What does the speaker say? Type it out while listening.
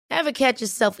Ever catch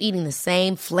yourself eating the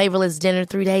same flavorless dinner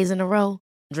 3 days in a row?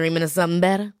 Dreaming of something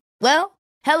better? Well,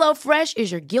 HelloFresh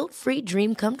is your guilt-free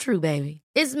dream come true, baby.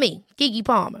 It's me, Keke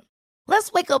Palmer.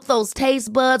 Let's wake up those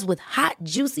taste buds with hot,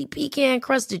 juicy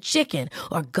pecan-crusted chicken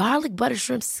or garlic butter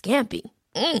shrimp scampi.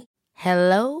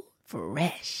 Hello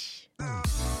Fresh.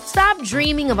 Stop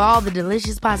dreaming of all the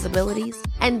delicious possibilities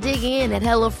and dig in at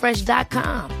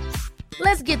HelloFresh.com.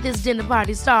 Let's get this dinner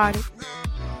party started.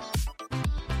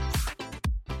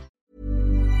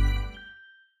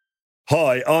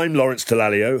 Hi, I'm Lawrence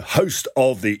Dallaglio, host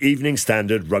of the Evening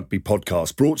Standard Rugby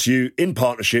Podcast, brought to you in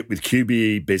partnership with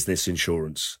QBE Business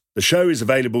Insurance. The show is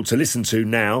available to listen to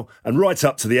now and right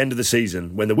up to the end of the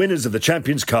season, when the winners of the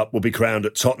Champions Cup will be crowned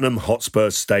at Tottenham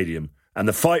Hotspur Stadium, and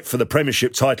the fight for the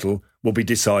Premiership title will be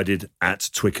decided at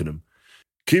Twickenham.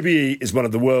 QBE is one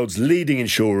of the world's leading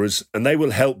insurers, and they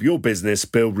will help your business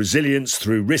build resilience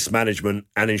through risk management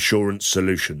and insurance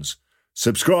solutions.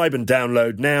 Subscribe and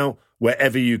download now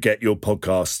wherever you get your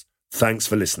podcasts. Thanks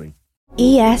for listening.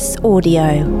 ES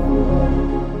Audio.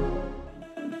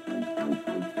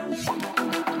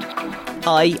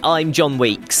 Hi, I'm John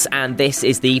Weeks, and this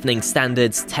is the Evening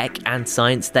Standard's Tech and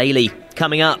Science Daily.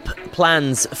 Coming up,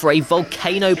 plans for a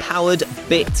volcano-powered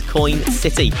Bitcoin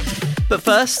city. But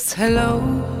first... Hello,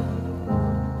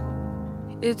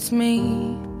 it's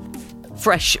me.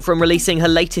 Fresh from releasing her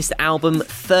latest album,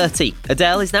 30,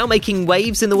 Adele is now making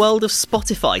waves in the world of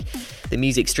Spotify. The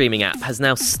music streaming app has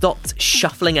now stopped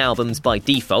shuffling albums by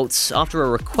default after a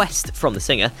request from the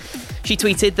singer. She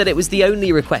tweeted that it was the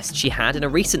only request she had in a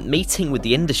recent meeting with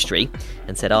the industry,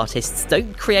 and said artists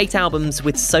don't create albums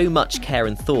with so much care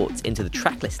and thought into the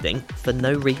track listing for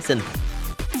no reason.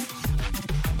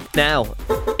 Now,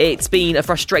 it's been a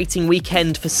frustrating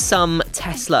weekend for some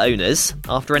Tesla owners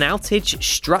after an outage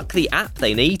struck the app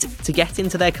they need to get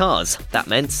into their cars. That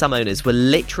meant some owners were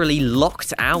literally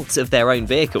locked out of their own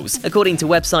vehicles. According to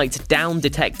website Down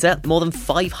Detector, more than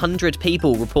 500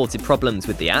 people reported problems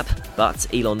with the app, but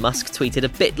Elon Musk tweeted a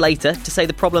bit later to say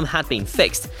the problem had been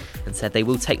fixed and said they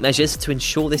will take measures to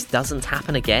ensure this doesn't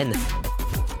happen again.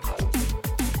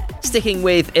 Sticking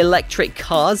with electric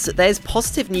cars, there's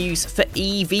positive news for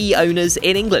EV owners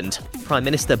in England. Prime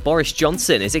Minister Boris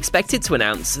Johnson is expected to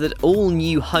announce that all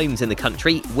new homes in the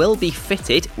country will be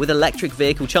fitted with electric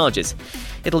vehicle chargers.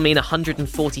 It'll mean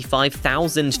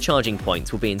 145,000 charging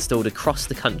points will be installed across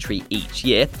the country each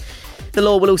year. The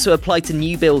law will also apply to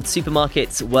new build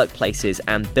supermarkets, workplaces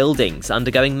and buildings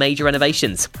undergoing major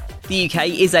renovations. The UK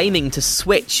is aiming to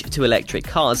switch to electric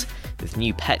cars, with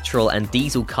new petrol and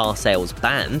diesel car sales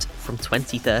banned from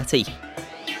 2030.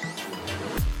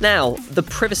 Now, the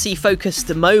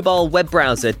privacy-focused mobile web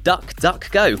browser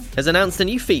DuckDuckGo has announced a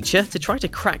new feature to try to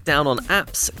crack down on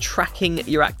apps tracking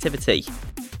your activity.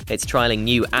 It's trialling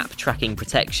new app tracking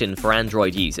protection for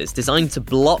Android users designed to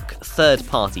block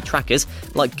third-party trackers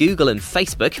like Google and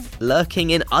Facebook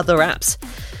lurking in other apps.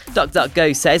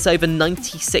 DuckDuckGo says over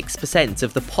 96%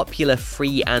 of the popular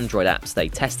free Android apps they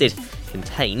tested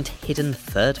contained hidden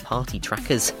third-party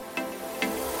trackers.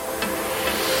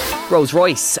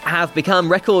 Rolls-Royce have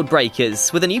become record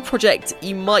breakers with a new project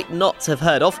you might not have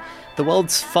heard of, the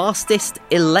world's fastest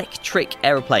electric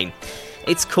aeroplane.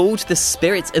 It's called the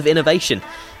Spirit of Innovation,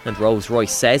 and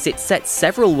Rolls-Royce says it set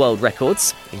several world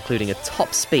records, including a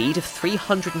top speed of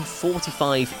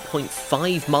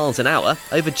 345.5 miles an hour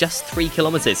over just 3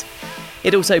 kilometres.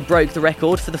 It also broke the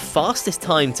record for the fastest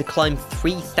time to climb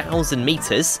 3,000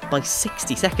 metres by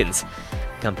 60 seconds.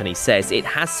 The company says it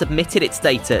has submitted its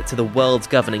data to the world's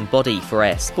governing body for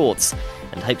air sports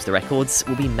and hopes the records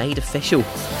will be made official.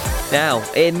 Now,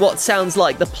 in what sounds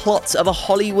like the plot of a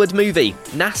Hollywood movie,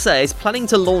 NASA is planning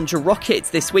to launch a rocket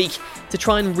this week to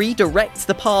try and redirect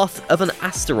the path of an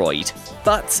asteroid.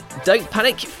 But don't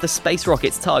panic, the space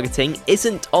rocket's targeting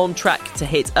isn't on track to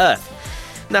hit Earth.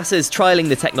 NASA's trialling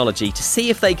the technology to see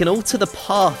if they can alter the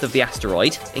path of the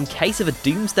asteroid in case of a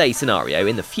doomsday scenario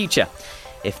in the future.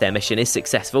 If their mission is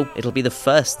successful, it'll be the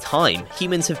first time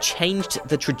humans have changed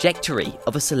the trajectory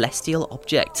of a celestial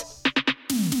object.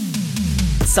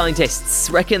 Scientists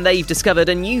reckon they've discovered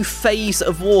a new phase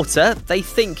of water they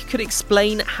think could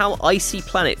explain how icy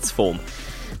planets form.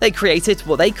 They created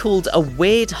what they called a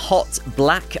weird hot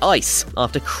black ice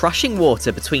after crushing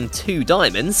water between two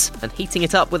diamonds and heating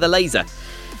it up with a laser.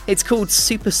 It's called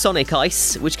supersonic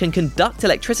ice, which can conduct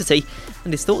electricity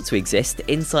and is thought to exist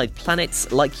inside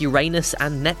planets like Uranus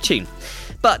and Neptune.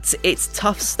 But it's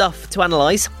tough stuff to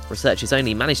analyse. Researchers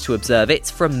only managed to observe it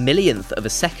for a millionth of a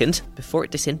second before it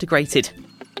disintegrated.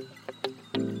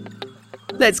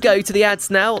 Let's go to the ads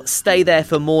now. Stay there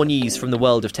for more news from the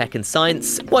world of tech and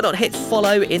science. Why not hit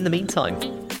follow in the meantime?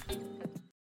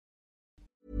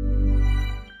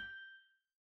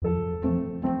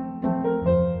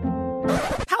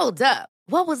 Hold up.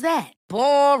 What was that?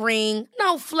 Boring.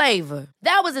 No flavor.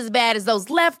 That was as bad as those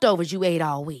leftovers you ate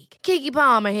all week. Keke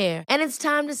Palmer here, and it's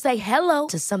time to say hello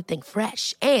to something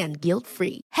fresh and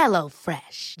guilt-free. Hello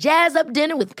Fresh. Jazz up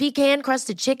dinner with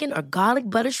pecan-crusted chicken or garlic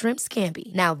butter shrimp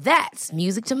scampi. Now that's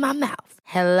music to my mouth.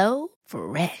 Hello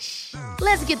Fresh.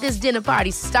 Let's get this dinner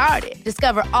party started.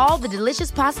 Discover all the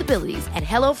delicious possibilities at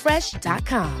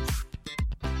hellofresh.com.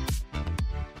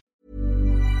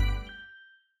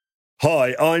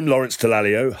 Hi, I'm Lawrence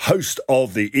Dallaglio, host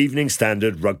of the Evening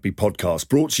Standard Rugby Podcast,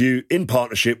 brought to you in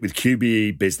partnership with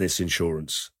QBE Business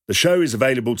Insurance. The show is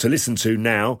available to listen to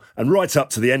now and right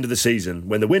up to the end of the season,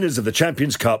 when the winners of the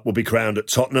Champions Cup will be crowned at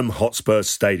Tottenham Hotspur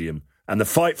Stadium, and the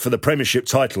fight for the Premiership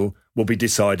title will be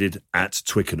decided at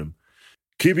Twickenham.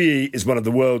 QBE is one of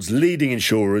the world's leading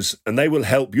insurers, and they will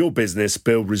help your business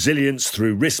build resilience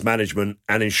through risk management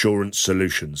and insurance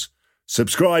solutions.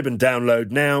 Subscribe and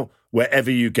download now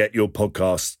wherever you get your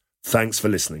podcasts. Thanks for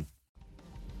listening.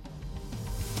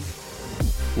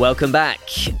 Welcome back.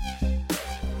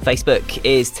 Facebook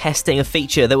is testing a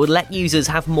feature that would let users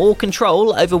have more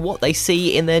control over what they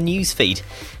see in their newsfeed.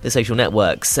 The social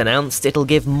networks announced it'll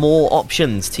give more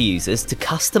options to users to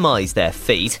customise their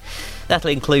feed. That'll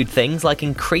include things like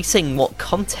increasing what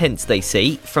content they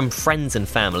see from friends and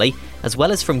family, as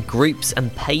well as from groups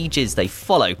and pages they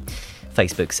follow.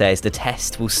 Facebook says the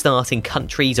test will start in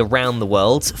countries around the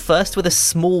world, first with a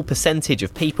small percentage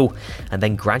of people, and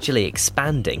then gradually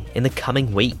expanding in the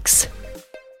coming weeks.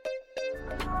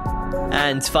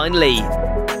 And finally,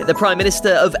 the Prime Minister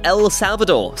of El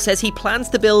Salvador says he plans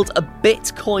to build a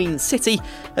Bitcoin city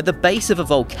at the base of a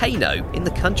volcano in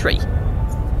the country.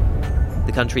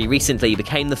 The country recently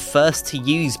became the first to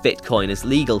use Bitcoin as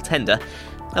legal tender,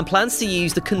 and plans to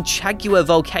use the Conchagua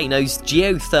volcano's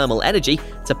geothermal energy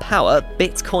to power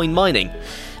Bitcoin mining.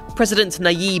 President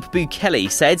Nayib Bukele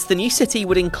said the new city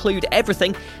would include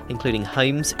everything, including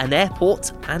homes, an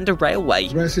airport and a railway.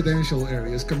 Residential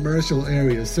areas, commercial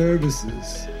areas,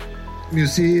 services,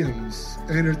 museums,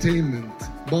 entertainment,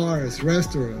 bars,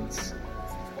 restaurants,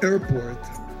 airport,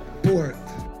 port,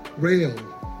 rail,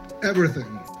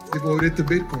 everything devoted to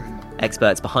Bitcoin.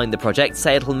 Experts behind the project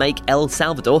say it'll make El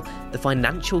Salvador the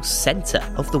financial centre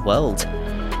of the world.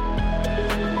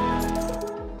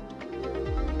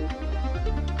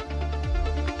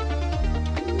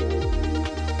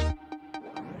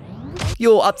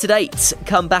 You're up to date.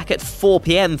 Come back at 4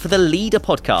 p.m. for the Leader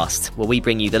podcast, where we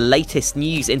bring you the latest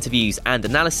news, interviews and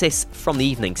analysis from the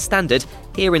Evening Standard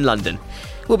here in London.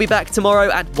 We'll be back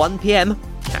tomorrow at 1 p.m.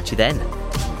 Catch you then.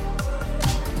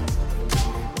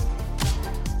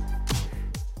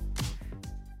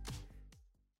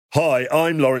 Hi,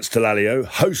 I'm Lawrence Dallaglio,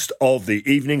 host of the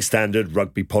Evening Standard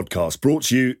Rugby Podcast, brought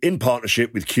to you in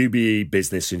partnership with QBE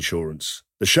Business Insurance.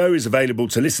 The show is available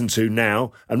to listen to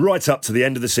now and right up to the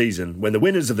end of the season, when the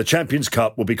winners of the Champions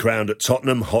Cup will be crowned at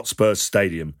Tottenham Hotspur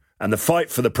Stadium, and the fight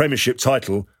for the Premiership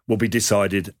title will be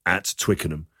decided at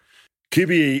Twickenham.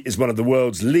 QBE is one of the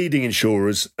world's leading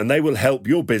insurers, and they will help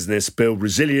your business build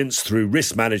resilience through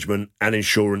risk management and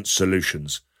insurance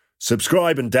solutions.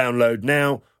 Subscribe and download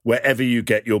now wherever you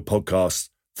get your podcasts.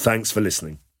 Thanks for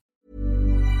listening.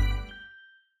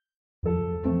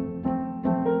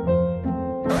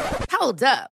 Hold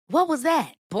up. What was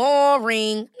that?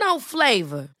 Boring. No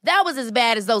flavor. That was as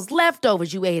bad as those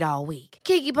leftovers you ate all week.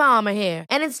 Keke Palmer here,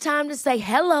 and it's time to say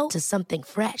hello to something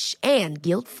fresh and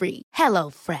guilt-free. Hello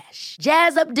Fresh.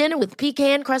 Jazz up dinner with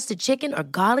pecan-crusted chicken or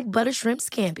garlic butter shrimp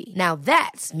scampi. Now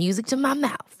that's music to my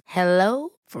mouth. Hello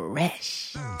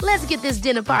Fresh. Let's get this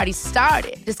dinner party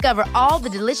started. Discover all the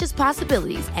delicious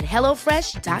possibilities at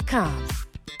hellofresh.com.